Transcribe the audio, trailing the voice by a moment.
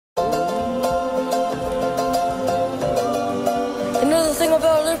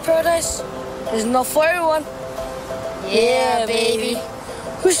There's enough for everyone. Yeah, baby.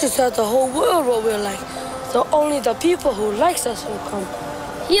 We should tell the whole world what we're like. So only the people who likes us will come.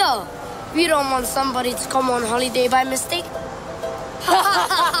 Yo, we don't want somebody to come on holiday by mistake.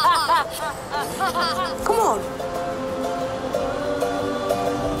 Come on.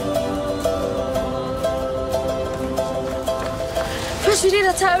 First, we need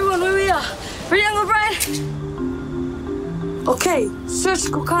to tell everyone where we are. Ready, Uncle Brian? Okay, search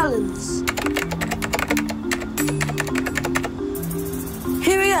Cook Islands.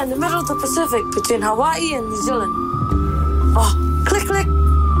 Here we are in the middle of the Pacific between Hawaii and New Zealand. Oh, click, click.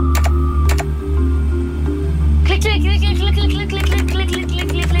 Click, click, click, click, click, click, click, click, click, click, click,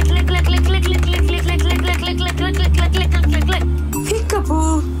 click, click, click, click.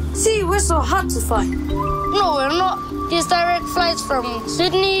 Peekaboo. See, we're so hard to find. No, we're not. There's direct flights from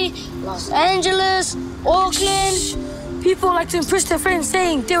Sydney, Los Angeles, Auckland. People like to impress their friends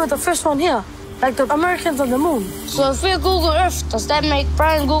saying they were the first one here, like the Americans on the moon. So if we Google Earth, does that make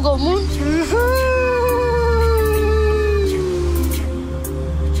Brian Google Moon?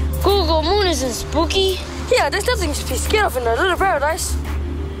 Google Moon isn't spooky. Yeah, there's nothing to be scared of in a little paradise.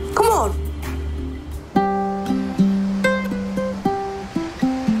 Come on.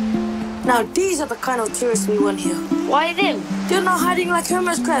 Now, these are the kind of tourists we want here. Why them? They're not hiding like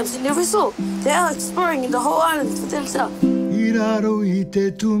hermit crabs in the resort. They are exploring in the whole island for themselves.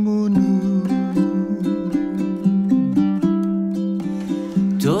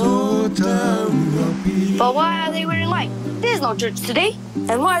 But why are they wearing white? There's no church today.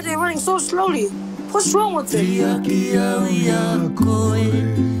 And why are they running so slowly? What's wrong with them?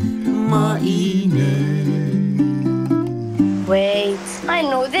 Wait, I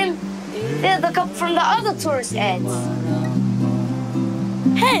know them. They're the couple from the other tourist ads.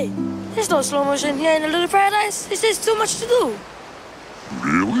 Hey, there's no slow motion here in the little paradise. This is too much to do.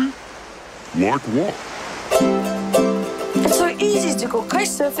 Really? Like what? It's so easy to go kite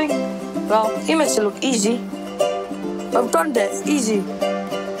surfing. Well, he makes it look easy. I've done that, easy.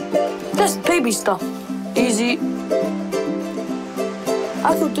 That's baby stuff. Easy.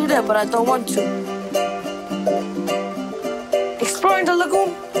 I could do that, but I don't want to. Exploring the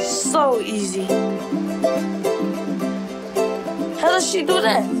lagoon? So easy. How does she do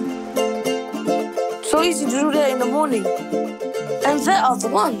that? So easy to do that in the morning. And that after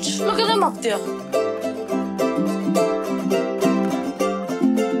lunch. Look at them up there.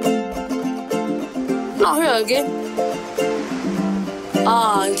 Not here again.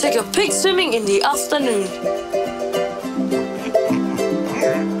 And take a pig swimming in the afternoon.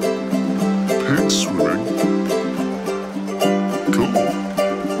 Pig swimming? Cool.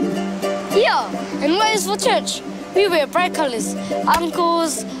 Yeah, and what is for church? We wear bright colors.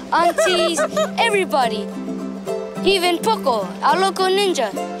 Uncles, aunties, everybody. Even Poco, our local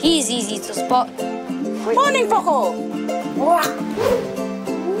ninja. He's easy to spot. Morning, Poco.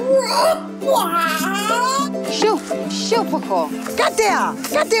 Shoo, Poco. Get there,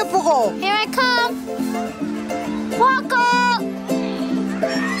 Poco. Here I come. Poco!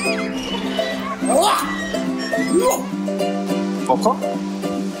 Poco?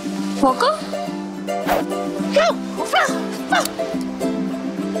 Poco? Go!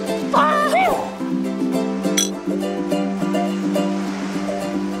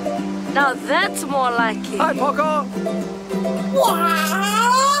 Now that's more like it. Hi, Poco.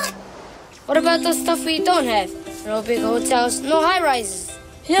 What about the stuff we don't have? No big hotels, no high-rises.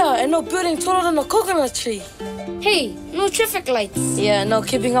 Yeah, and no building taller than a coconut tree. Hey, no traffic lights. Yeah, no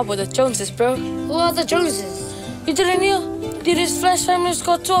keeping up with the Joneses, bro. Who are the Joneses? You didn't hear? This Flash family's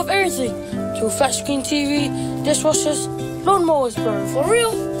got 2 of everything. 2 flat screen TV, dishwashers, lawnmowers, bro. For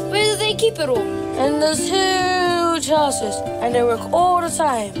real? Where do they keep it all? And there's huge houses, and they work all the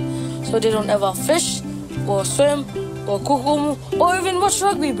time. So they don't ever fish, or swim, or kukumu, or even watch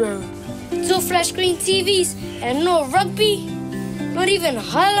rugby, bro. 2 flat screen TVs and no rugby? Not even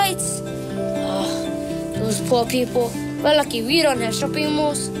highlights? Those poor people. We're lucky we don't have shopping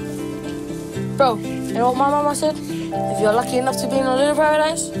malls. Bro, you know what my mama said? If you're lucky enough to be in a little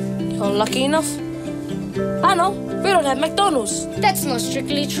paradise, you're lucky enough. I know, we don't have McDonald's. That's not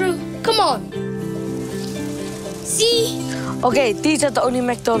strictly true. Come on. See? Okay, these are the only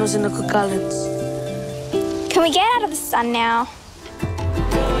McDonald's in the Cook Islands. Can we get out of the sun now?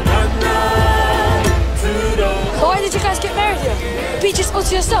 So why did you guys get married here? The beach is all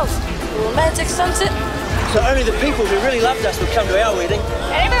to yourselves. A romantic sunset. So only the people who really loved us would come to our wedding.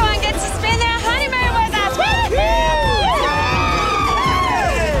 And everyone gets to spend their honeymoon with us.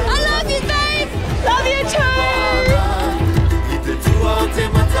 I love you, babe. Love you too.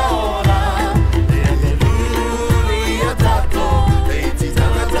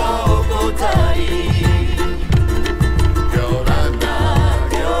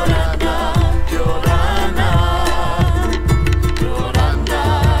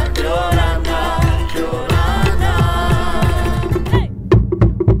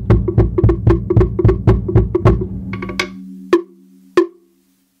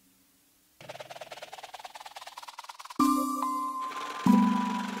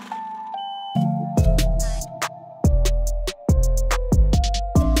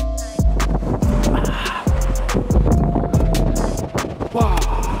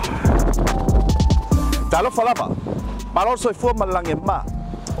 Talofa lava. Malolo soi fua malange ma.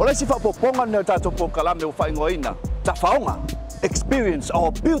 O le si whapoponga neo tātou po kalame o whaingoina. Ta whaonga. Experience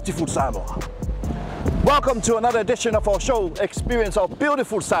our beautiful Samoa. Welcome to another edition of our show, Experience Our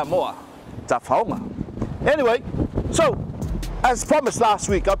Beautiful Samoa. Ta whaonga. Anyway, so, as promised last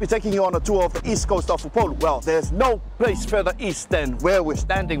week, I'll be taking you on a tour of the east coast of Upolu. Well, there's no place further east than where we're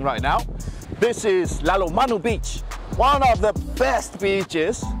standing right now. This is Lalomanu Beach, one of the best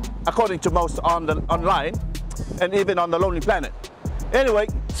beaches, according to most online, and even on the Lonely Planet. Anyway,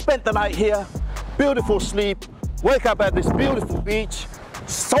 spent the night here, beautiful sleep, wake up at this beautiful beach,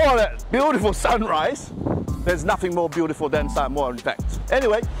 saw that beautiful sunrise. There's nothing more beautiful than Samoa, in fact.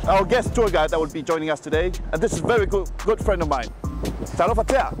 Anyway, our guest tour guide that will be joining us today, and this is a very good friend of mine. Talofa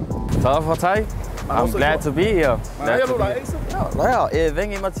tea. Talofa tai. I'm glad to be here. Yeah,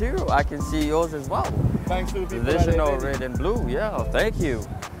 material. I can see yours as well. Thanks to the people. Traditional red and blue. Yeah, thank you.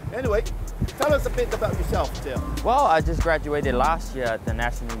 Anyway, tell us a bit about yourself, Tia. Well, I just graduated last year at the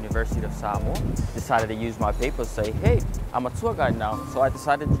National University of Samoa. Decided to use my papers, say, hey, I'm a tour guide now. So I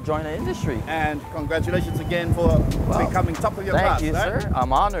decided to join the industry. And congratulations again for becoming top of your class. Thank you, sir.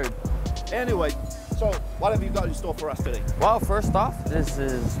 I'm honored. Anyway, so what have you got in store for us today? Well, first off,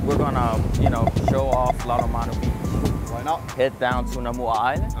 we're gonna, show off Lalomanu Beach. Why not? Head down to Samoa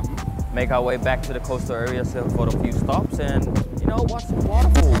Island. Make our way back to the coastal area for a few stops and, watch some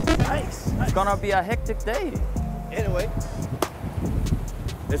waterfalls. Nice. It's gonna be a hectic day. Anyway,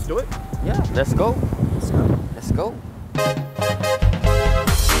 let's do it. Yeah, let's go. Let's go.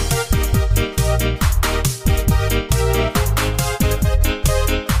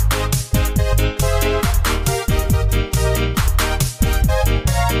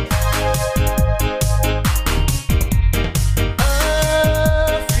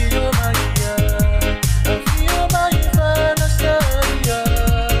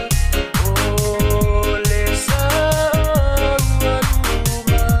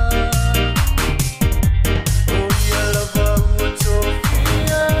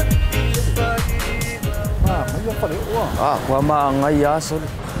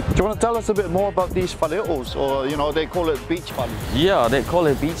 Do you want to tell us a bit more about these whaleos, or they call it beach whale? Yeah, they call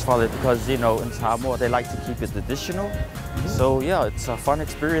it beach whale because in Samoa they like to keep it traditional. So yeah, it's a fun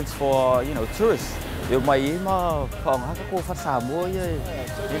experience for tourists. So you don't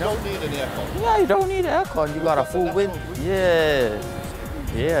need an aircon? Yeah, you don't need aircon. You got a full wind. Yeah,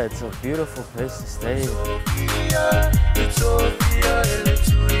 it's a beautiful place to stay.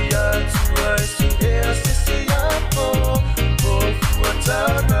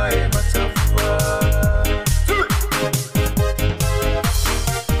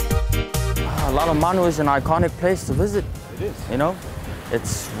 Lalomanu is an iconic place to visit. It is.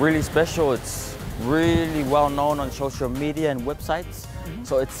 It's really special. It's really well known on social media and websites.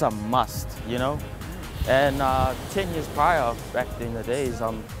 So it's a must, And 10 years prior, back in the days,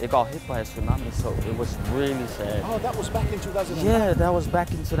 it got hit by a tsunami, so it was really sad. Oh, that was back in 2009? Yeah, that was back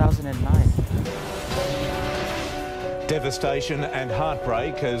in 2009. Devastation and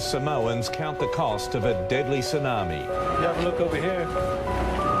heartbreak as Samoans count the cost of a deadly tsunami. You have a look over here.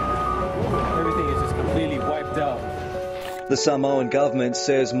 Everything is just completely wiped out. The Samoan government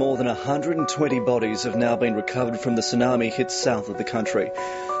says more than 120 bodies have now been recovered from the tsunami hit south of the country.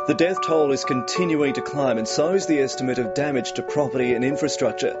 The death toll is continuing to climb, and so is the estimate of damage to property and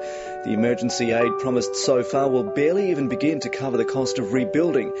infrastructure. The emergency aid promised so far will barely even begin to cover the cost of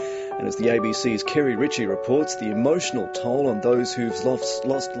rebuilding. And as the ABC's Kerry Ritchie reports, the emotional toll on those who've lost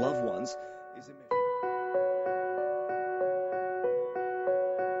loved ones is immense.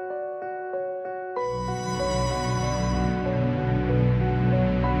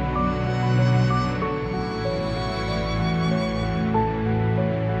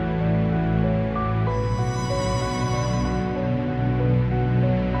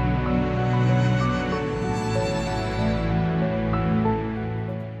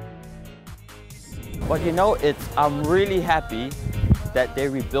 But I'm really happy that they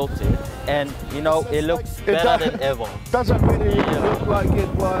rebuilt it, and it looks better than ever. Doesn't really look like it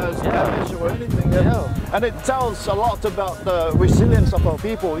was damaged or anything. And it tells a lot about the resilience of our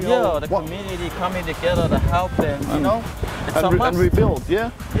people. The community coming together to help them. And rebuild.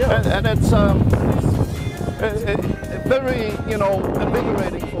 And it's very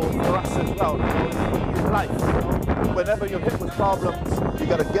invigorating for us as well in life. Whenever you're hit with problems, you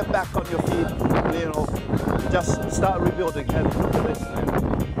got to get back on your feet. Just start rebuilding. And look at this.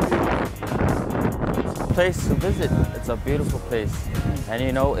 Place to visit. It's a beautiful place, and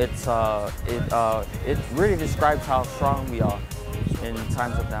it really describes how strong we are in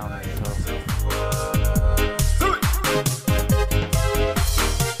times of down. So.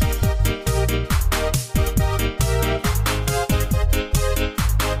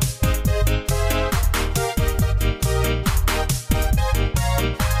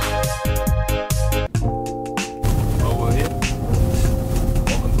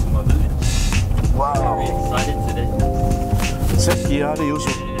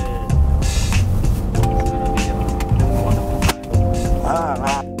 Sick,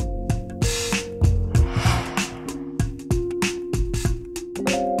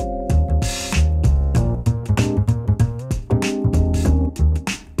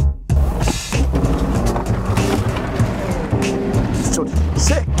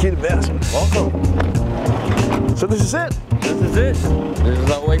 kid man. Welcome. So this is it? This is it. This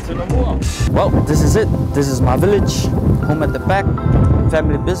is our way to Samoa. Well, this is it. This is my village. Home at the back.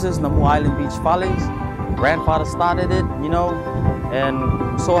 Family business, Samoa Island Beach Follies. Grandfather started it, you know, and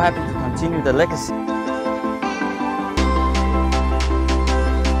I'm so happy to continue the legacy.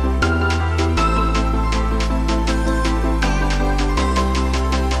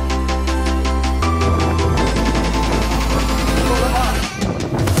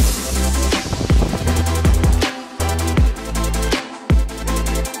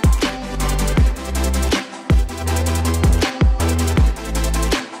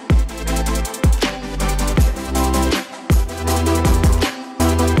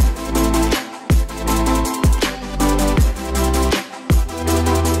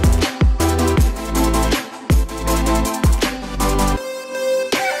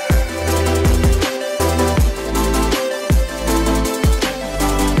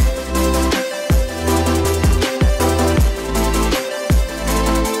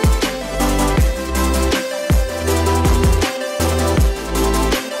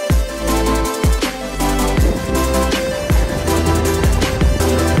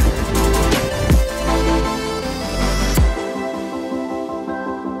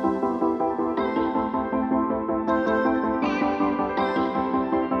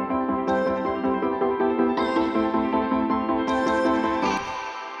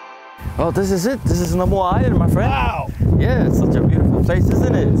 Oh, this is it. This is Samoa Island, my friend. Wow! Yeah, it's such a beautiful place,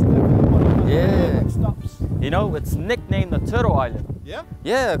 isn't it? Yeah. You know, it's nicknamed the Turtle Island. Yeah?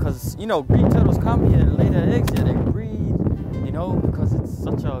 Yeah, because, you know, green turtles come here and lay their eggs here. They breed, you know, because it's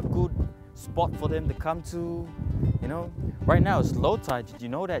such a good spot for them to come to, you know. Right now it's low tide. Did you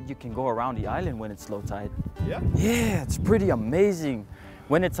know that you can go around the island when it's low tide? Yeah? Yeah, it's pretty amazing.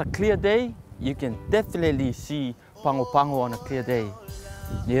 When it's a clear day, you can definitely see Pango Pango on a clear day.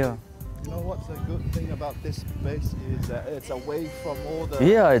 Yeah. You know what's a good thing about this place is that it's away from all the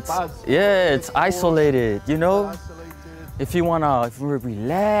buzz. It's isolated, you know. Isolated. If you wanna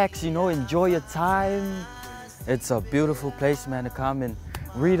relax, you know, enjoy your time, it's a beautiful place, man, to come and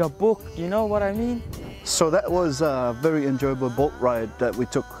read a book, you know what I mean? So that was a very enjoyable boat ride that we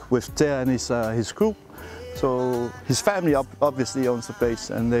took with Tea and his crew. So his family obviously owns the place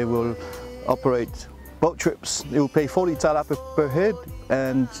and they will operate boat trips. It will pay 40 tala per head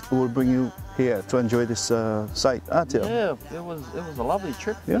and it will bring you here to enjoy this site. Yeah, it was a lovely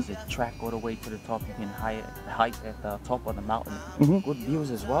trip. Yeah. There's a track all the way to the top. You can hike at the top of the mountain. Good views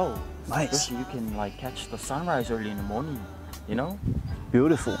as well. Nice. Especially you can like catch the sunrise early in the morning, you know?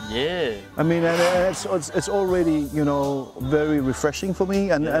 Beautiful. Yeah. I mean, and it's already, you know, very refreshing for me.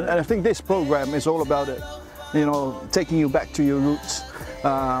 And I think this program is all about it. You know, taking you back to your roots,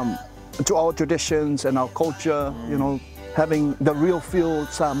 to our traditions and our culture, you know, having the real feel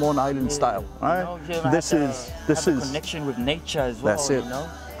Samoan Island style, right? You know, this is a connection with nature as well. That's it. You know?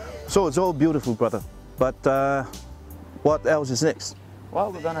 So it's all beautiful, brother. But what else is next?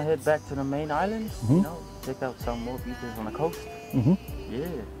 Well, we're gonna head back to the main island. You know, check out some more beaches on the coast. Yeah.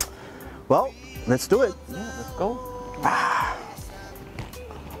 Well, let's do it. Yeah, let's go. I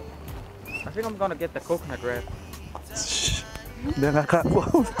think I'm gonna get the coconut wrap. Dia ngakak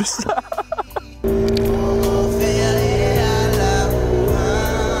wow, besar.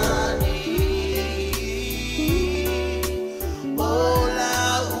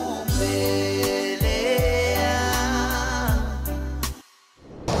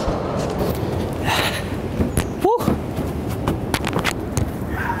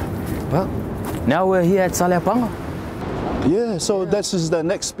 Well, now we're here at Saleapango. Yeah, so this is the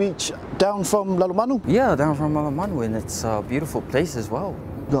next beach down from Lalumanu? Yeah, down from Lalumanu, and it's a beautiful place as well.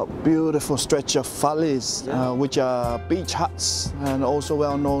 Got beautiful stretch of valleys, which are beach huts and also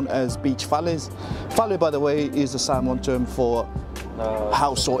well known as beach valleys. Valley, by the way, is the Samoan term for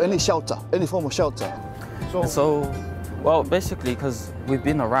house or any shelter, any form of shelter. So well, basically, because we've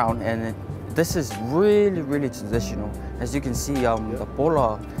been around and this is really, really traditional. As you can see, the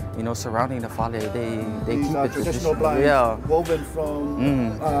pola, you know, surrounding the valley, they These keep are it traditional traditional. blinds, Yeah, woven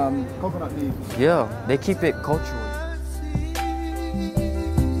from coconut leaves. yeah, they keep it cultural.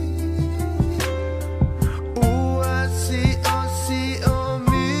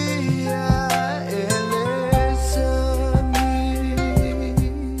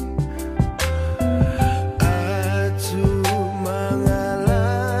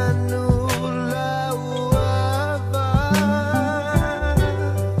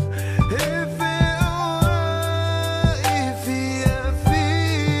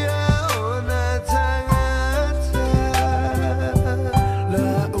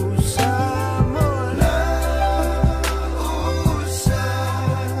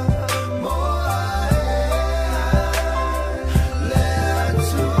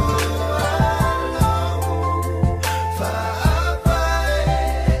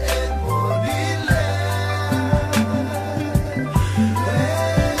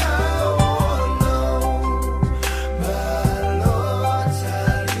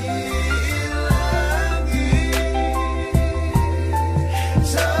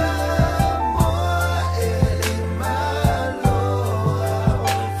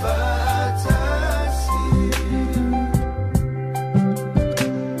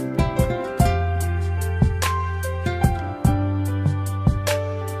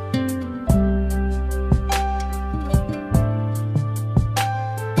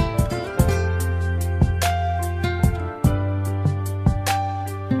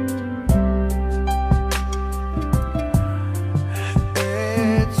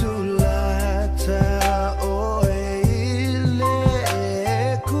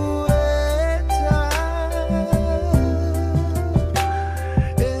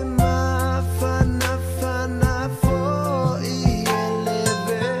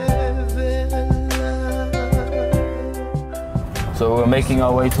 So we're making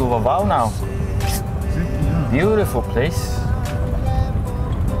our way to Vavau now. Beautiful place.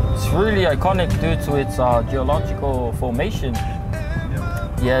 It's really iconic due to its geological formation.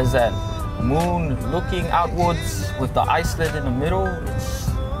 He has that moon looking outwards with the iceland in the middle. It's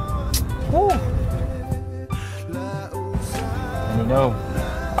woo. And you know,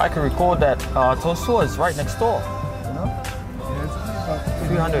 I can record that Tosua is right next door. You know? Yeah, it's only about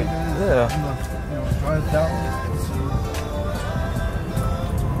 300. Yeah. Drive down.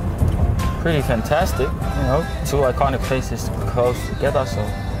 Pretty fantastic. You know, two iconic places close together. So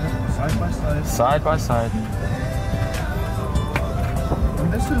side by side. Side by side.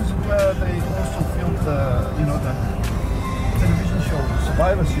 And this is where they also filmed the, you know, the television show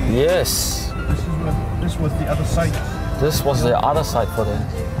Survivor Series. Yes. This was the other side. This was the other side for them.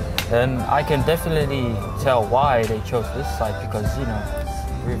 And I can definitely tell why they chose this side because, you know,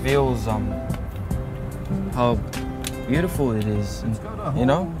 reveals how beautiful it is. It's got a whole you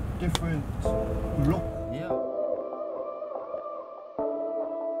know? different look.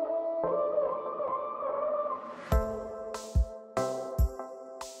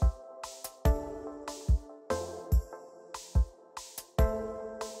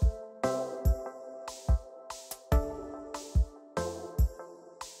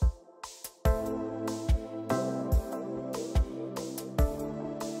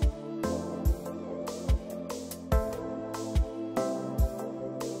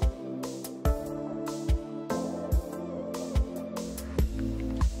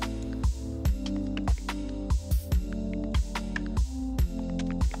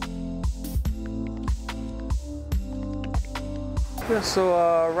 Yeah, so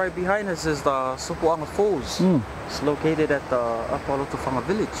right behind us is the Sopoanga Falls. It's located at the Upper Lotofanga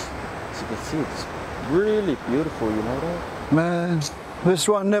village. As you can see, it's really beautiful, you know that? Man, this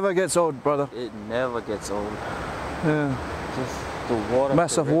one never gets old, brother. It never gets old. Yeah. Just the water.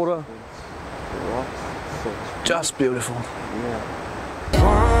 Massive water. The rocks. So just beautiful. Yeah.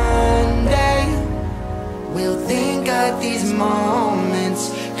 One day we'll think of these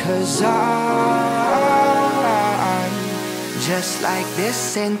moments, 'cause I'm just like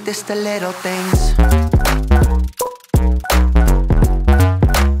this, ain't this the little things?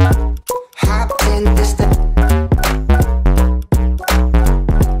 Hopped in this the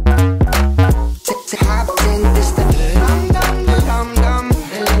hopped in this the dum dum dum dum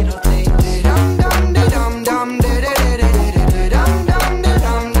the little things dum dum dum dum dum dum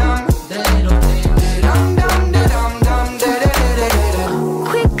dum dum the little things dum dum dum dum.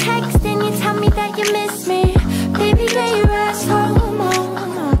 Quick text and you tell me that you miss me. Baby, get your ass home.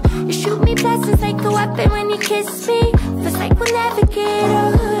 You shoot me blessings like a weapon when you kiss me. Feels like we'll never get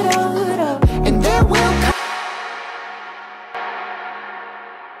old. And there will come.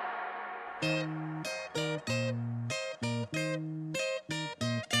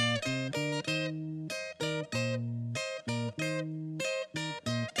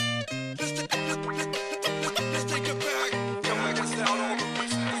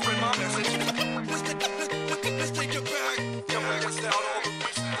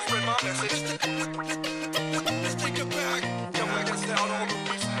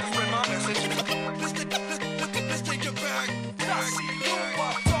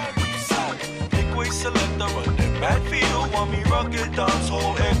 Mad feel, want me rugged dance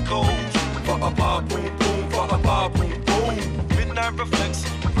hall echoes. Ba-ba-ba, boom, boom, ba-ba-ba, boom, boom. Midnight reflects,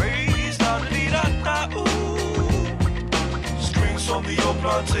 raise, da-da-dee-da-da, ooh. Screams from the old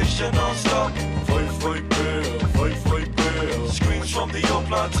plantation non-stop. Fight, fight, bear, fight, fight, bear. Screams from the old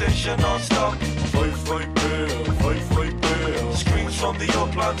plantation non-stop. Fight, fight, bear, fight, fight, bear. Screams from the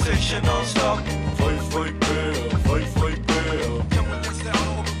old plantation non-stop. Fight, fight, bear, fight, fight, bear.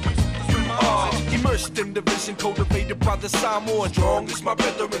 Immersed in the vision cultivated by the Samoa. Strong is my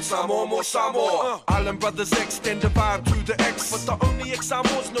brethren, Samoa, more Samoa. Island brothers extend the vibe to the X, but the only X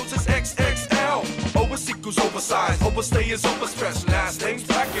Samoa's knows is XXL. Over equals oversized, overstay is overstressed. Last names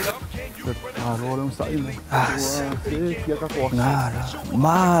back it up.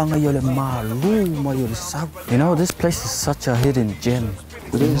 You know, this place is such a hidden gem.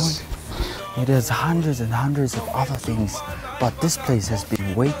 It is. It has hundreds and hundreds of other things, but this place has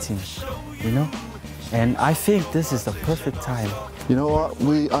been waiting, you know? And I think this is the perfect time. You know what?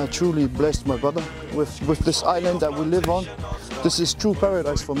 We are truly blessed, my brother, with this island that we live on. This is true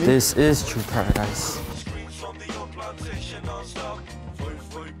paradise for me. This is true paradise.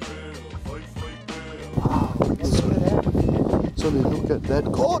 Solid, look at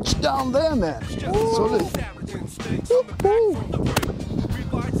that gorge down there, man. Solid.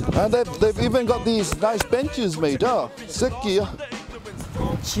 And they've even got these nice benches made up. Sick here.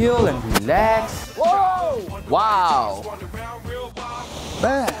 Chill and relax. Whoa! Wow.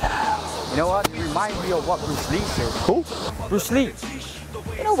 Man. You know what? It reminds me of what Bruce Lee said. Who? Bruce Lee.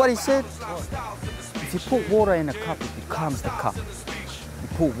 You know what he said? If you put water in a cup, it becomes the cup. You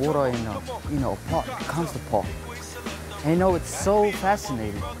put water in a pot, it becomes the pot. And you know, it's so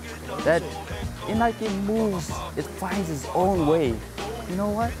fascinating that it moves, it finds its own way. You know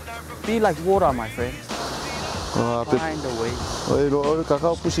what? Be like water, my friend. Find a way.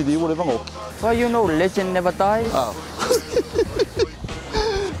 Well, you know, legend never dies. Oh.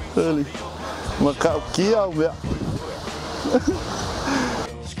 Really?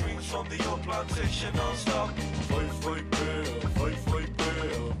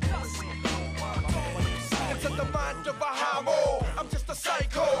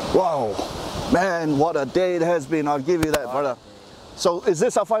 Wow, man, what a day it has been. I'll give you that, brother. So is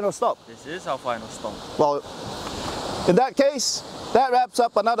this our final stop? This is our final stop. Well, in that case, that wraps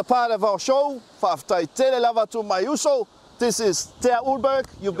up another part of our show. This is Tea Ulberg.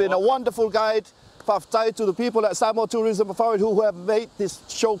 You've been a wonderful guide to the people at Samoa Tourism Authority who have made this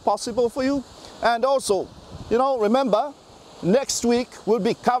show possible for you. And also, you know, remember, next week we'll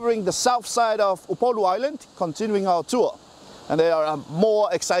be covering the south side of Upolu Island, continuing our tour. And there are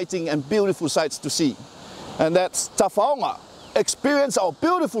more exciting and beautiful sights to see. And that's Tafaonga. Experience our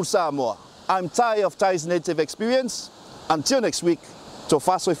beautiful Samoa. I'm Tai of Tai's Native Experience. Until next week,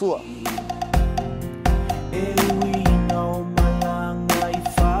 Tofa Soifua.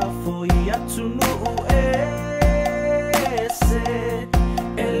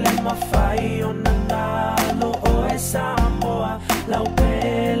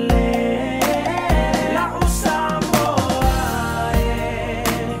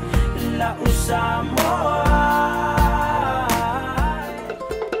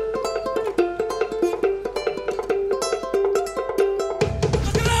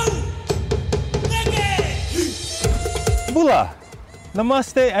 Bula!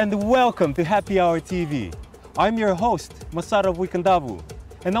 Namaste and welcome to Happy Hour TV. I'm your host, Masara Wikandavu,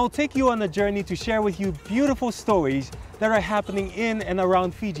 and I'll take you on a journey to share with you beautiful stories that are happening in and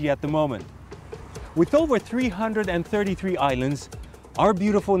around Fiji at the moment. With over 333 islands, our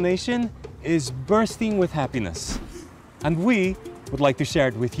beautiful nation is bursting with happiness, and we would like to share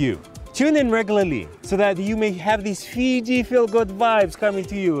it with you. Tune in regularly so that you may have these Fiji feel-good vibes coming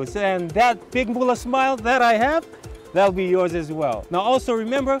to you, and that big Bula smile that I have, that'll be yours as well. Now also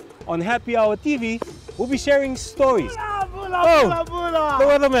remember, on Happy Hour TV, we'll be sharing stories. Bula, Bula! The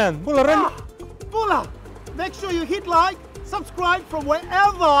weatherman, Bula, run! Bula! Make sure you hit like, subscribe from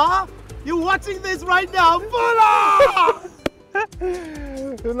wherever you're watching this right now. Bula!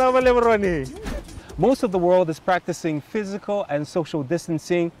 Most of the world is practicing physical and social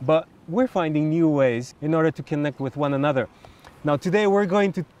distancing, but we're finding new ways in order to connect with one another. Now today we're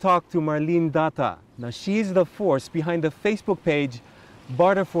going to talk to Marlene Data. Now she's the force behind the Facebook page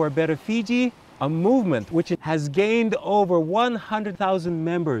Barter for a Better Fiji, a movement which has gained over 100,000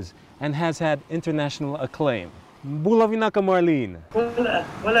 members and has had international acclaim. Bula vinaka, Marlene.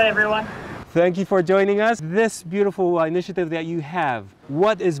 Bula everyone. Thank you for joining us. This beautiful initiative that you have,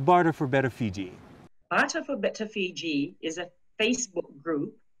 what is Barter for Better Fiji? Barter for Better Fiji is a Facebook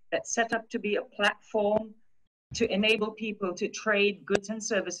group that's set up to be a platform to enable people to trade goods and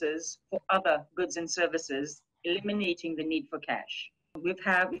services for other goods and services, eliminating the need for cash. We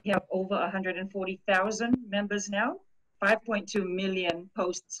have over 140,000 members now, 5.2 million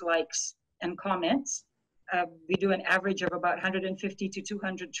posts, likes, and comments. We do an average of about 150 to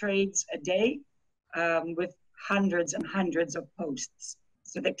 200 trades a day with hundreds and hundreds of posts.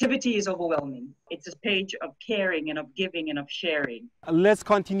 So the activity is overwhelming. It's a page of caring and of giving and of sharing. Let's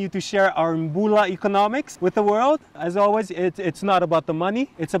continue to share our Mbula economics with the world. As always, it's not about the money,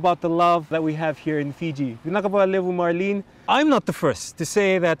 it's about the love that we have here in Fiji. Marlene, I'm not the first to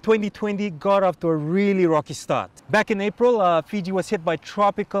say that 2020 got off to a really rocky start. Back in April, Fiji was hit by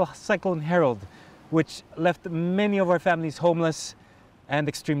Tropical Cyclone Harold, which left many of our families homeless and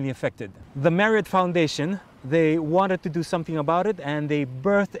extremely affected. The Marriott Foundation, they wanted to do something about it, and they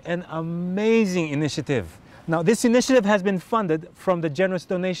birthed an amazing initiative. Now, this initiative has been funded from the generous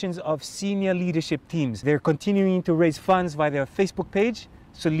donations of senior leadership teams. They're continuing to raise funds via their Facebook page,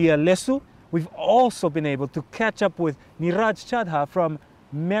 Sulia Lesu. We've also been able to catch up with Niraj Chadha from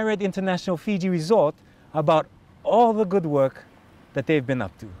Marriott International Fiji Resort about all the good work that they've been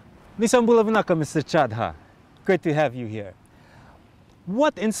up to. Nisambula Vinaka, Mr. Chadha. Great to have you here.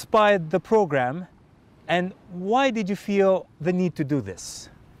 What inspired the program, and why did you feel the need to do this?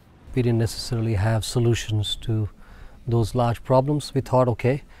 We didn't necessarily have solutions to those large problems. We thought,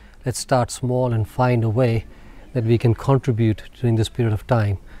 okay, let's start small and find a way that we can contribute during this period of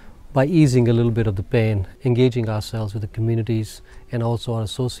time by easing a little bit of the pain, engaging ourselves with the communities and also our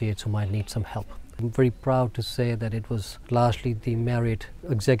associates who might need some help. I'm very proud to say that it was largely the Marriott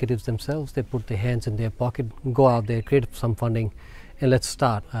executives themselves. They put their hands in their pocket, go out there, create some funding, and let's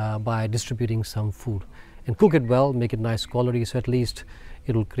start by distributing some food. And cook it well, make it nice quality, so at least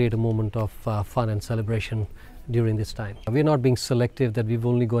it will create a moment of fun and celebration during this time. We're not being selective that we've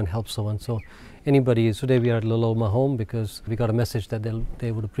only go and help someone. So anybody, today we are at Loloma home because we got a message that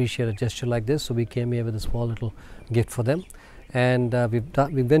they would appreciate a gesture like this. So we came here with a small little gift for them. And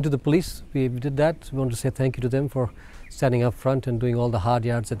we went to the police, we did that. We want to say thank you to them for standing up front and doing all the hard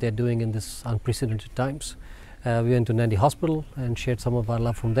yards that they're doing in this unprecedented times. We went to Nandi Hospital and shared some of our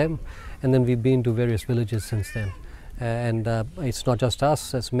love from them. And then we've been to various villages since then. And it's not just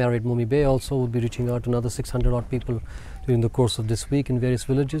us, as Marriott Mumi Bay also will be reaching out to another 600 odd people during the course of this week in various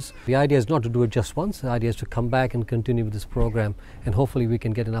villages. The idea is not to do it just once, the idea is to come back and continue with this program, and hopefully we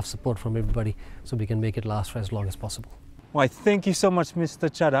can get enough support from everybody so we can make it last for as long as possible. Why, thank you so much, Mr.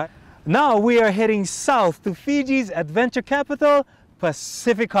 Chada. Now we are heading south to Fiji's adventure capital,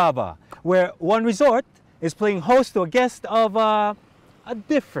 Pacific Harbour, where one resort is playing host to a guest of a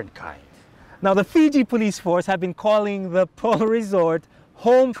different kind. Now, the Fiji police force have been calling the Pearl Resort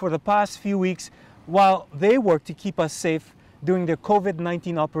home for the past few weeks while they work to keep us safe during their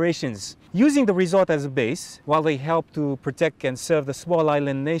COVID-19 operations. Using the resort as a base, while they help to protect and serve the small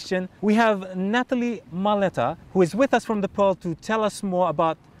island nation, we have Natalie Maleta, who is with us from the Pearl to tell us more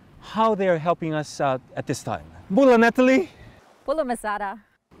about how they are helping us out at this time. Bula, Natalie. Bula Masada.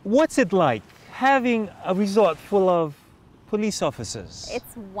 What's it like having a resort full of police officers?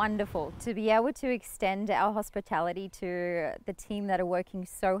 It's wonderful to be able to extend our hospitality to the team that are working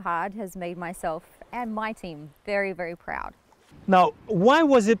so hard. Has made myself and my team very, very proud. Now, why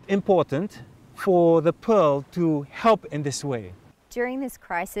was it important for the Pearl to help in this way? During this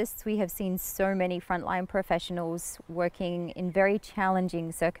crisis, we have seen so many frontline professionals working in very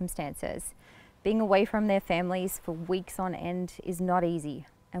challenging circumstances. Being away from their families for weeks on end is not easy,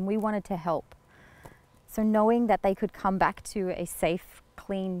 and we wanted to help. So knowing that they could come back to a safe,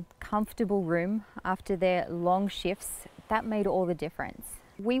 clean, comfortable room after their long shifts, that made all the difference.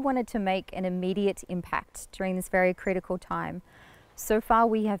 We wanted to make an immediate impact during this very critical time. So far,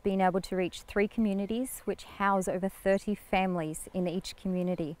 we have been able to reach 3 communities, which house over 30 families in each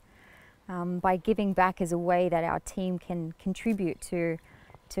community. By giving back as a way that our team can contribute to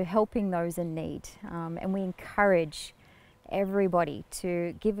helping those in need. And we encourage everybody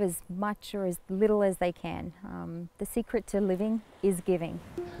to give as much or as little as they can. The secret to living is giving.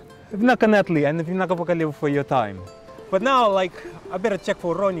 Natalie, and if you're not going to live for your time. But now, I better check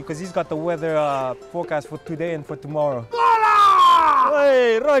for Ronnie because he's got the weather forecast for today and for tomorrow.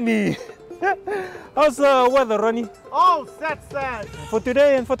 Hey, Ronnie! How's the weather, Ronnie? Oh, sad. For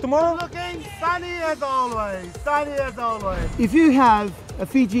today and for tomorrow? Looking sunny as always, sunny as always. If you have a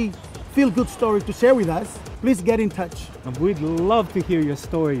Fiji feel-good story to share with us, please get in touch. And we'd love to hear your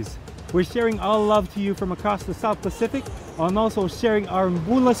stories. We're sharing our love to you from across the South Pacific and also sharing our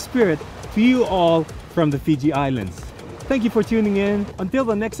Mbula spirit to you all from the Fiji Islands. Thank you for tuning in. Until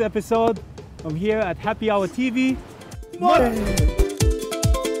the next episode, I'm here at Happy Hour TV. Bye.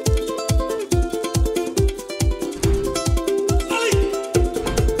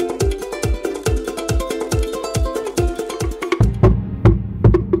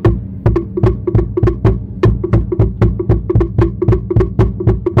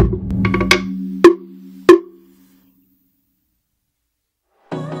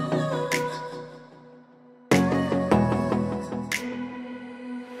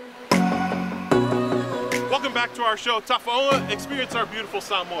 Welcome back to our show, Tafaoa, Experience Our Beautiful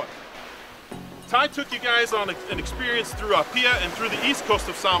Samoa. Ty took you guys on an experience through Apia and through the east coast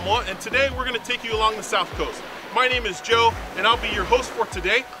of Samoa, and today we're going to take you along the south coast. My name is Joe, and I'll be your host for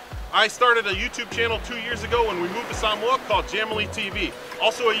today. I started a YouTube channel 2 years ago when we moved to Samoa called Jamily TV.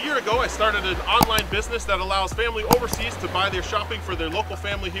 Also a year ago, I started an online business that allows family overseas to buy their shopping for their local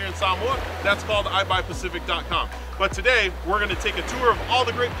family here in Samoa. That's called ibuypacific.com. But today, we're going to take a tour of all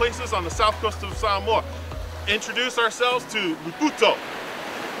the great places on the south coast of Samoa. Introduce ourselves to Luputo.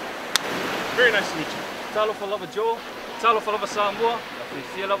 Very nice to meet you. Talo falava Joe, talo falava Samoa,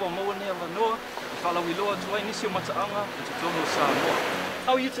 fia lava mo ni manoa, fala wiloa tuai nisi mataanga, tutono Samoa.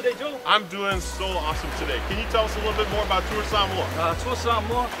 How are you today, Joe? I'm doing so awesome today. Can you tell us a little bit more about Tour Samoa? Tour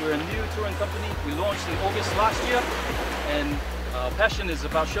Samoa, we're a new touring company. We launched in August last year, and our passion is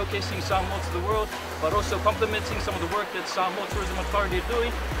about showcasing Samoa to the world, but also complementing some of the work that Samoa Tourism Authority are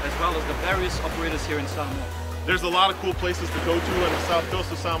doing, as well as the various operators here in Samoa. There's a lot of cool places to go to on the south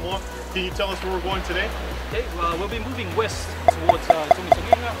coast of Samoa. Can you tell us where we're going today? Okay, well, we'll be moving west towards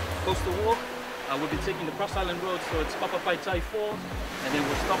Tumisanginga, coastal walk. We'll be taking the Cross Island Road, so it's Papapai 4, and then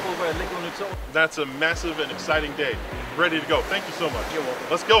we'll stop over at Lake Onuto. That's a massive and exciting day. Ready to go. Thank you so much. You're welcome.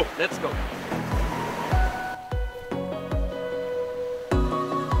 Let's go. Let's go.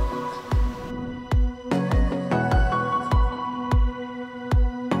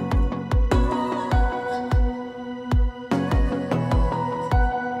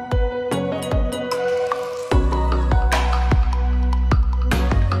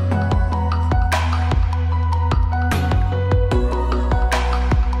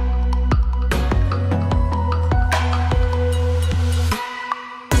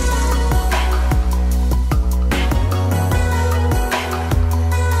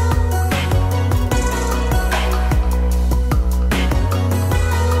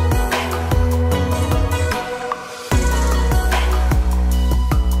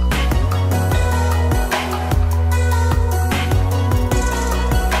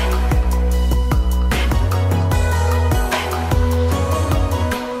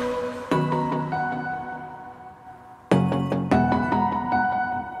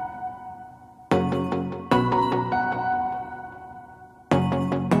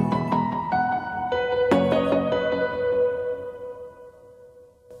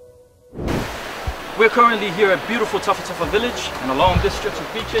 We're currently here at beautiful Tafa Tafa village, and along this stretch of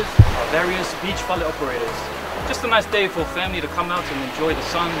beaches are various beach valet operators. Just a nice day for a family to come out and enjoy the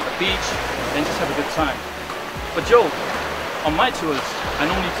sun, the beach, and just have a good time. But Joe, on my tours, I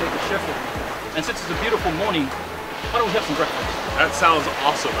normally take the chef with me. And since it's a beautiful morning, why don't we have some breakfast? That sounds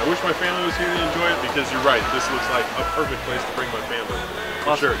awesome. I wish my family was here to enjoy it because you're right. This looks like a perfect place to bring my family.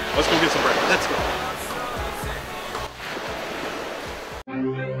 Awesome. Sure. Let's go get some breakfast. Let's go.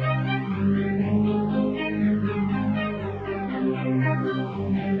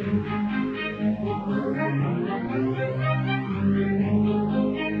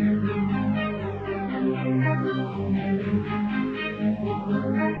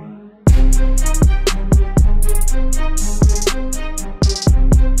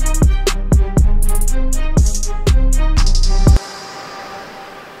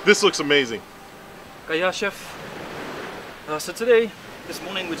 This looks amazing. Kaya, chef. So this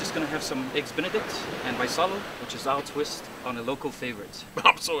morning, we're just gonna have some eggs Benedict and risalo, which is our twist on a local favorite.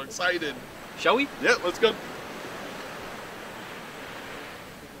 I'm so excited. Shall we? Yeah, let's go.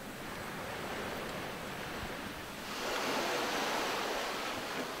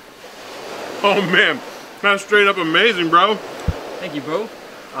 Oh man, that's straight up amazing, bro. Thank you, bro.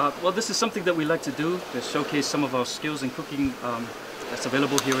 Well, this is something that we like to do to showcase some of our skills in cooking that's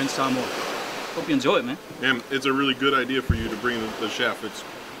available here in Samoa. Hope you enjoy it, man. And it's a really good idea for you to bring the chef. It's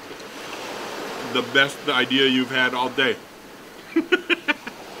the best idea you've had all day.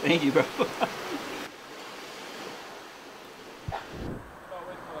 Thank you, bro.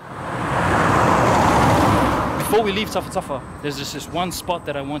 Before we leave Tafa Tafa, there's just this one spot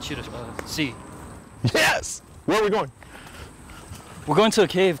that I want you to see. Yes! Where are we going? We're going to a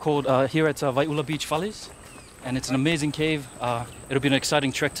cave called here at Vaiula Beach Valleys, and it's an amazing cave. It'll be an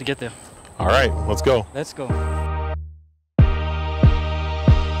exciting trek to get there. All right, let's go. Let's go.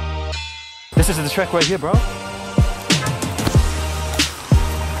 This is the trek right here, bro.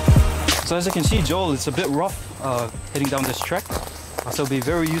 So as you can see, Joel, it's a bit rough heading down this trek. So it'll be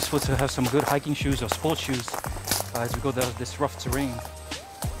very useful to have some good hiking shoes or sports shoes as we go down this rough terrain.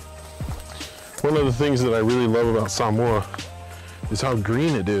 One of the things that I really love about Samoa is how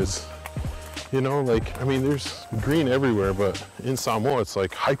green it is. You know, like, I mean, there's green everywhere, but in Samoa, it's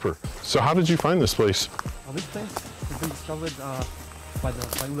like hyper. So how did you find this place? This place has been discovered by the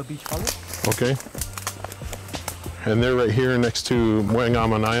Vaiula Beach Valley. Okay. And they're right here next to Moenga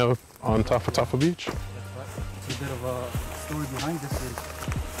Manaya on Tafa Tafa Beach? That's right. It's a bit of a story behind this.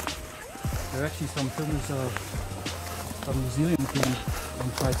 There are actually some filmers from New Zealand came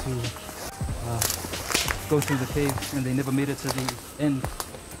and tried to go through the cave, and they never made it to the end.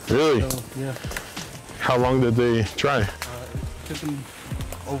 Really? So, yeah. How long did they try? It took them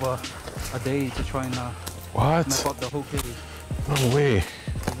over a day to try and what? map out the whole cave. No way.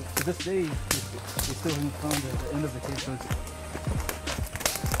 So to this day, they still haven't found the end of the cave, so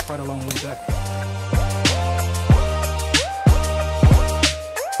it's quite a long way back.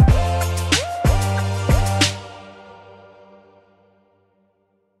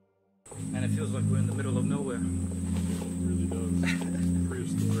 And it feels like we're in the middle of nowhere. It really does.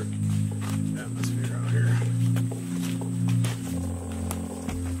 Prehistoric atmosphere out here.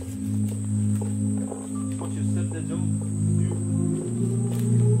 Watch your step there, Joe.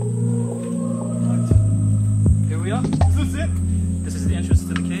 Here we are. Is this it? This is the entrance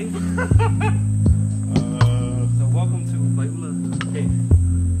to the cave.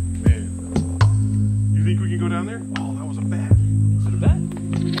 go down there? Oh, that was a bat. Is it a bat? I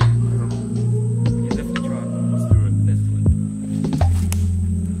don't know. You definitely try. Let's do it. Let's do it.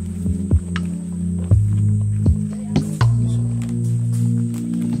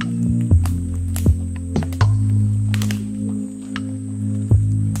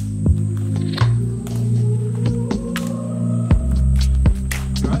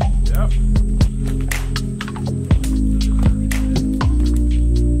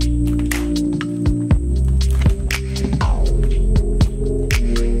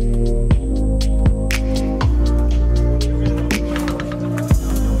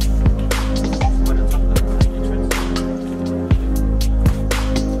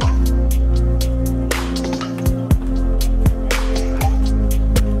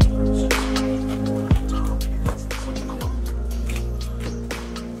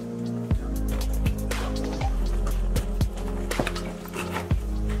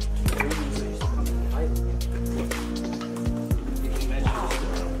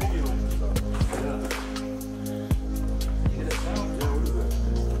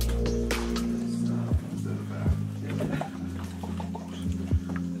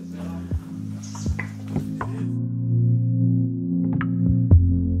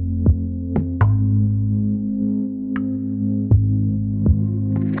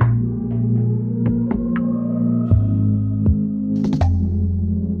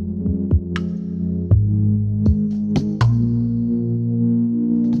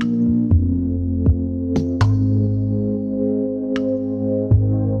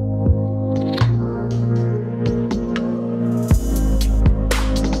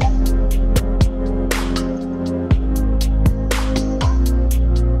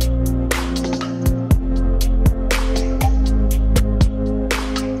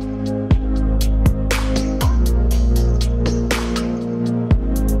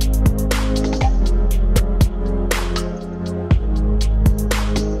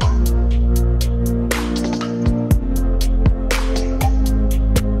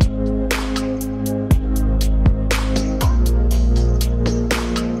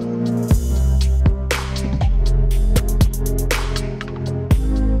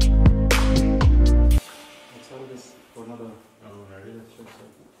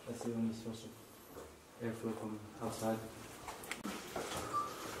 That's the only source of airflow from outside.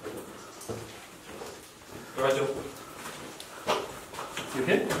 All right, Joe. You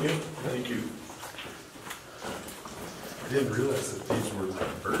okay? Yeah, thank you. I didn't realize that these were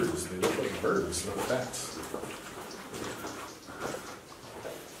like birds. They look like birds, not bats.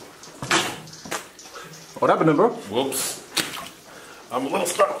 What happened, bro? Whoops. I'm a little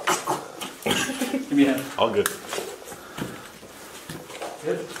stuck. Give me a hand. All good.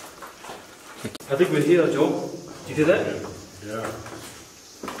 Good. I think we're here, Joe. Did you hear that? Yeah.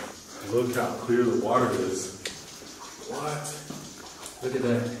 Look how clear the water is. What? Look at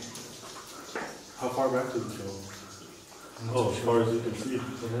that. How far back does it go? Oh, as far as you can see.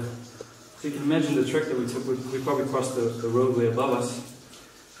 Yeah. So you can imagine the trek that we took. We probably crossed the roadway above us,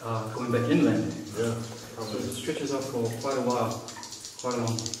 going back inland. Yeah. So it stretches up for quite a while, quite a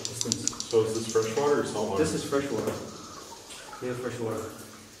long distance. So is this fresh water or salt water? This is fresh water. Yeah, fresh water.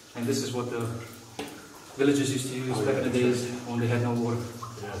 And this is what the villagers used to use back in the days when they had no water.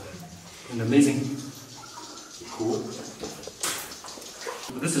 Yeah. And amazing. Cool.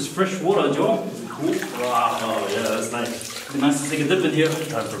 This is fresh water, Joe. Is it cool? Wow. Oh, yeah, that's nice. It'd be nice to take a dip in here.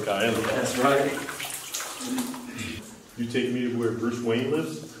 Time for Kyle. That's right. You take me to where Bruce Wayne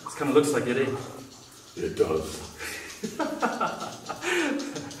lives? This kind of looks like it, eh? It does.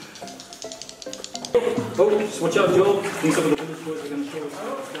 Oh, just watch out, Joe. I think some of the village boys are going to show us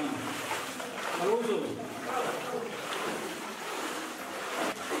how it's done. Alonso.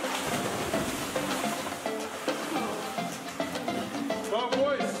 Come on,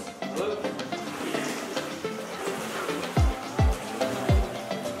 boys. Hello.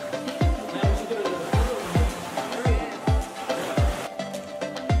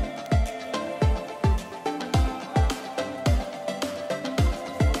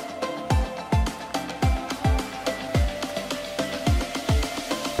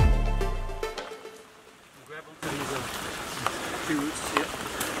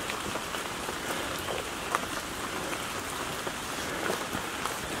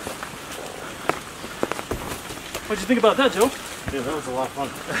 What'd you think about that, Joe? Yeah, that was a lot of fun.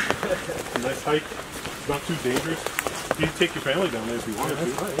 Nice hike. It's not too dangerous. You can take your family down there if you want to.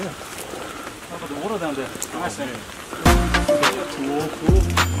 Right, yeah. How about the water down there? Nice, Cool.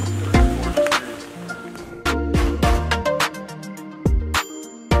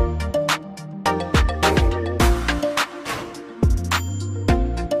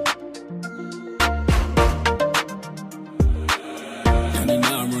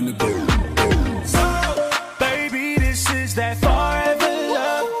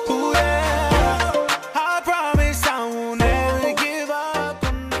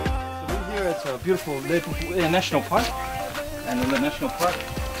 It's a beautiful National Park, and in the National Park,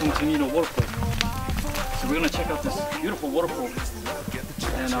 Tungtunino Waterfall. So we're going to check out this beautiful waterfall.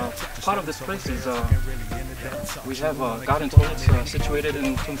 And part of this place is we have garden toilets situated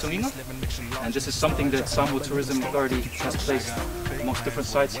in Tungtunino, and this is something that Samoa Tourism Authority has placed amongst different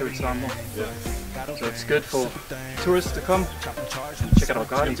sites here in Samoa. So it's good for tourists to come and check out our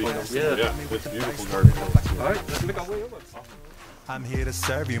garden toilets. Yeah, it's beautiful garden toilets. All right, let's make our way over. I'm here to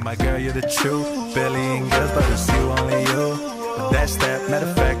serve you, my girl, you're the truth. Billion girls, but it's you, only you. But that's that, matter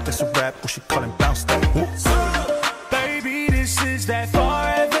of fact, that's a rap, we should call him bounce that. Baby, this is that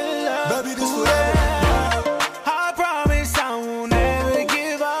forever love. Baby, this forever. I promise I won't ever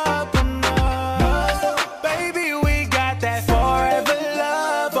give up on us. Baby, we got that forever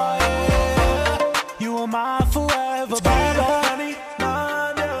love, oh yeah. You are my forever, baby.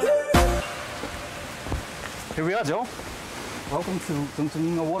 Here we are, Joe. Welcome to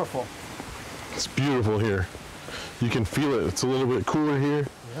Tungtunino Waterfall. It's beautiful here. You can feel it. It's a little bit cooler here.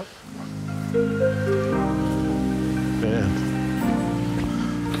 Yep. Man.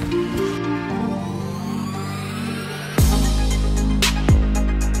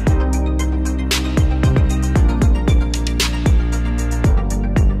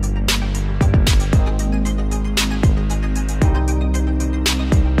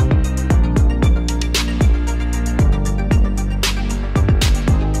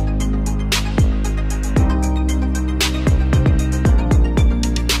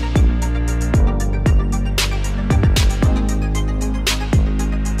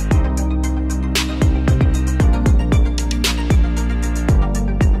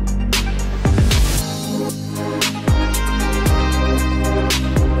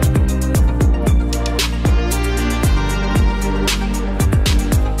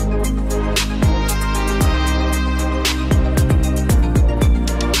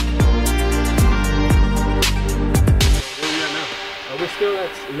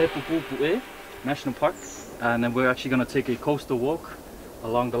 National Park, and then we're actually going to take a coastal walk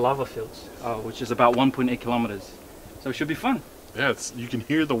along the lava fields, which is about 1.8 kilometers. So it should be fun. Yeah, you can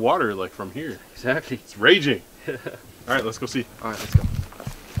hear the water like from here. Exactly. It's raging. All right, let's go see. All right, let's go.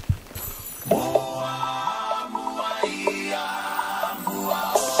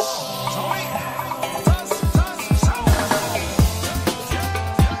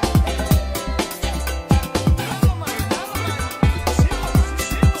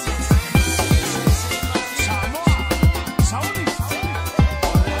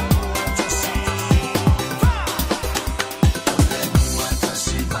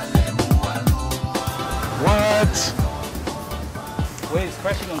 Waves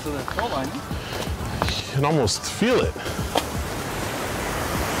crashing onto the shoreline. You can almost feel it.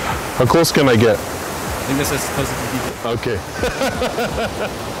 How close can I get? I think this is close to the Okay.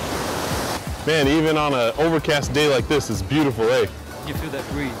 Man, even on an overcast day like this, it's beautiful, eh? You feel that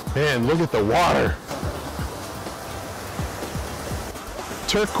breeze. Man, look at the water.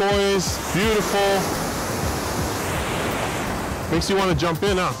 Turquoise, beautiful. Makes you want to jump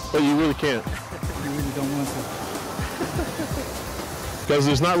in, huh? But you really can't. You really don't want to. Because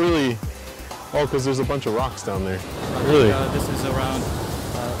there's not really, because there's a bunch of rocks down there. Really? This is around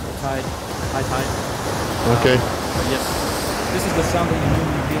high tide. Okay. But yes, this is the sound that you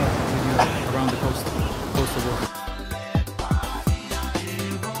normally hear when you're around the coastal water.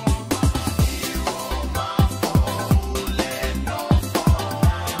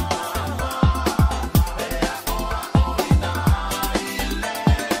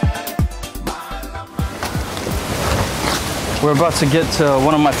 We're about to get to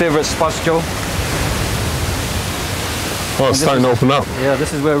one of my favorite spots, Joe. Oh, it's starting to open up. Yeah,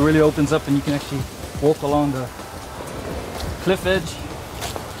 this is where it really opens up and you can actually walk along the cliff edge.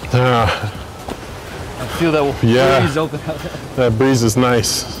 I feel that breeze open up. That breeze is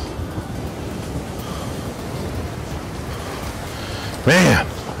nice. Man.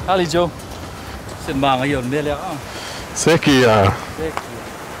 Ali Joe. Xin mời ngayon nila. Sekia.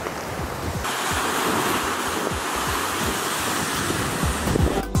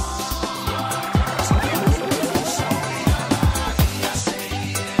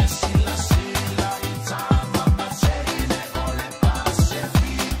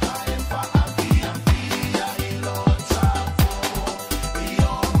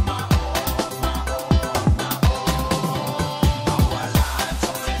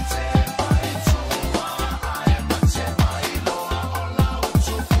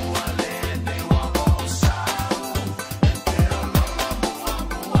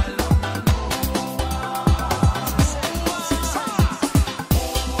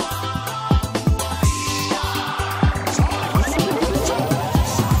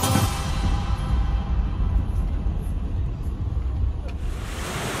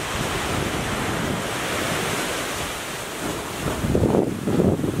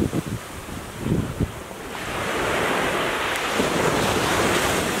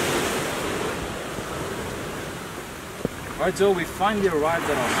 Alright, so we finally arrived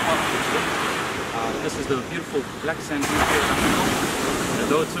at our spot for today. This is the beautiful black sand beach here.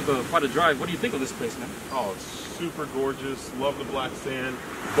 Though it took quite a drive, what do you think of this place, man? Oh, it's super gorgeous. Love the black sand.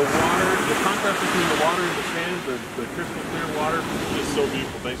 The water, the contrast between the water and the sand, the crystal clear water, is so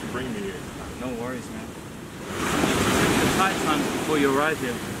beautiful. Thanks for bringing me here. No worries, man. Check the tide times before you arrive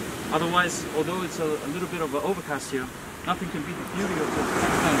here. Otherwise, although it's a little bit of an overcast here, nothing can beat the beauty of the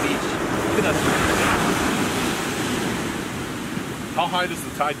black beach. Look at that. How high does the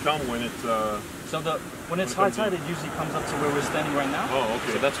tide come when it's when it's high tide, it usually comes up to where we're standing right now. Oh,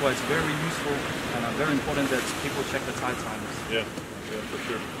 okay. So that's why it's very useful and very important that people check the tide times. Yeah, for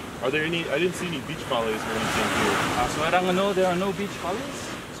sure. Are there any? I didn't see any beach chalets or anything here. So at Angano, there are no beach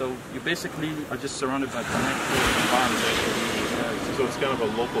chalets. So you basically are just surrounded by connected farms. So it's kind of a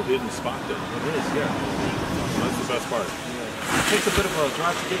local hidden spot then. It is, yeah. That's the best part. It takes a bit of a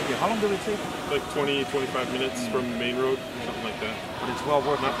drive to get here. How long did it take? Like 20, 25 minutes from the main road, something like that. But it's well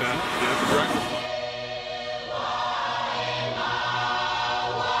worth it. Not bad. Yeah, it's correct.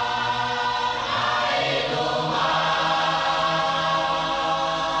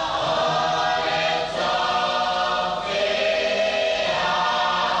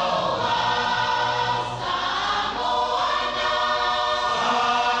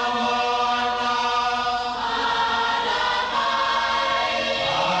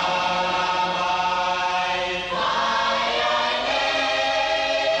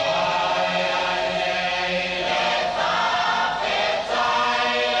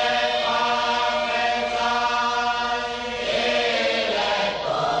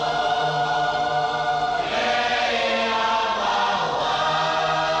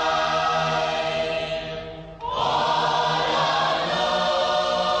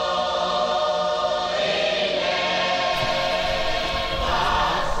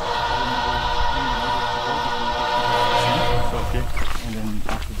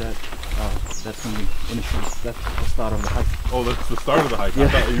 That's when we initially, that's the start of the hike. Oh, that's the start of the hike? Yeah. I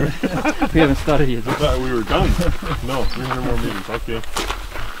thought you were... We haven't started yet. I thought we were done. No, 300 more meters, okay.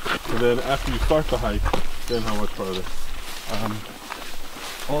 And then after you start the hike, then how much farther?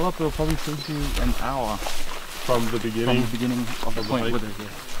 All up, it'll probably take you an hour. From the beginning? From the beginning of the point with it,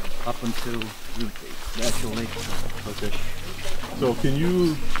 yeah. Up until the actual lake. Okay. So can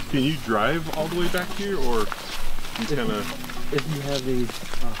you drive all the way back here, or you kind of... If you have a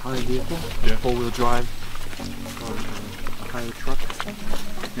high vehicle, yeah, 4-wheel drive, or a higher truck,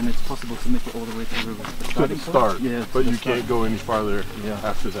 then it's possible to make it all the way to the starting start. point. Yeah, but you can't go any farther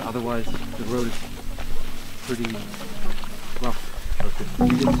after that. Otherwise, the road is pretty rough. Okay.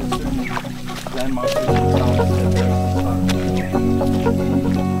 You get to certain landmarks in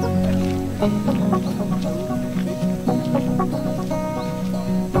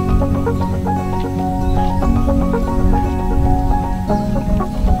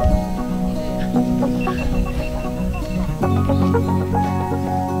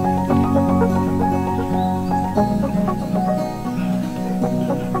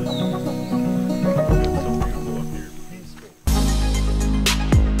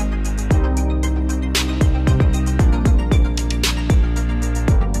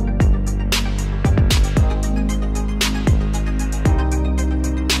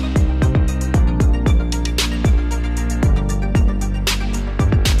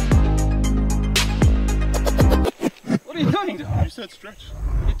You said stretch.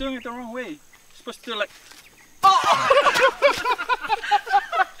 You're doing it the wrong way. You're supposed to do like...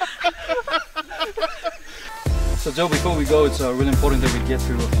 So Joe, before we go, it's really important that we get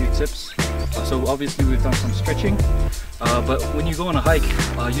through a few tips. So obviously we've done some stretching, but when you go on a hike,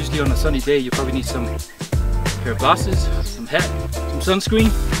 usually on a sunny day, you probably need some pair of glasses, some hat, some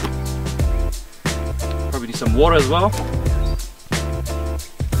sunscreen, probably need some water as well.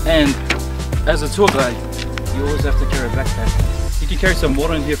 And as a tour guide, you always have to carry a backpack. You can carry some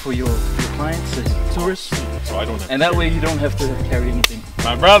water in here for your clients and tourists. So I don't have and that way you don't have to carry anything.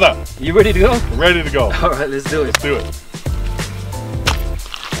 My brother! You ready to go? I'm ready to go. Alright, let's do it. Let's do it.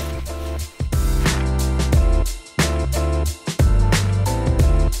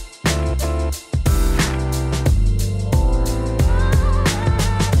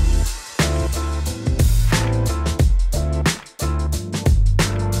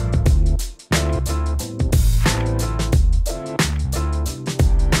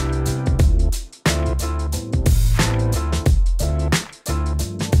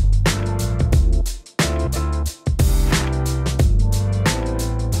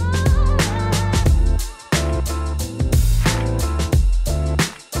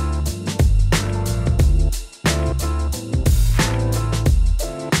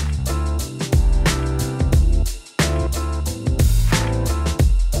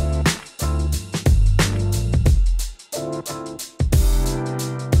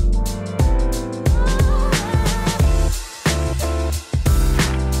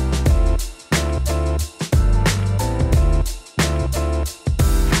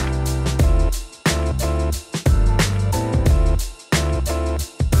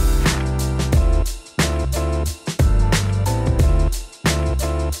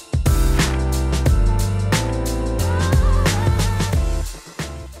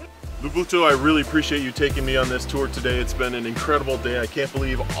 Ubuto, I really appreciate you taking me on this tour today. It's been an incredible day. I can't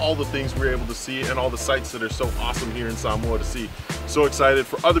believe all the things we were able to see and all the sights that are so awesome here in Samoa to see. So excited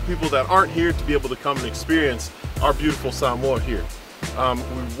for other people that aren't here to be able to come and experience our beautiful Samoa here.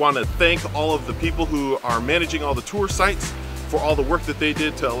 We want to thank all of the people who are managing all the tour sites for all the work that they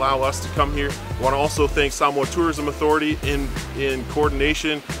did to allow us to come here. I want to also thank Samoa Tourism Authority in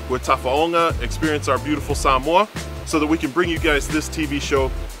coordination with Tafaonga, Experience Our Beautiful Samoa, so that we can bring you guys this TV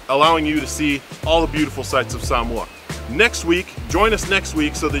show, allowing you to see all the beautiful sights of Samoa. Next week, join us next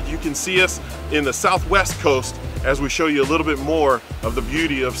week so that you can see us in the southwest coast as we show you a little bit more of the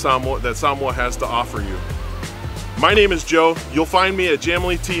beauty of Samoa that Samoa has to offer you. My name is Joe. You'll find me at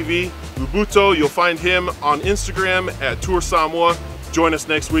Jamily TV. Ubuto, you'll find him on Instagram at Tour Samoa. Join us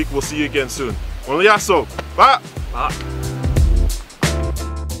next week. We'll see you again soon. Onliaso. Bye. Bye.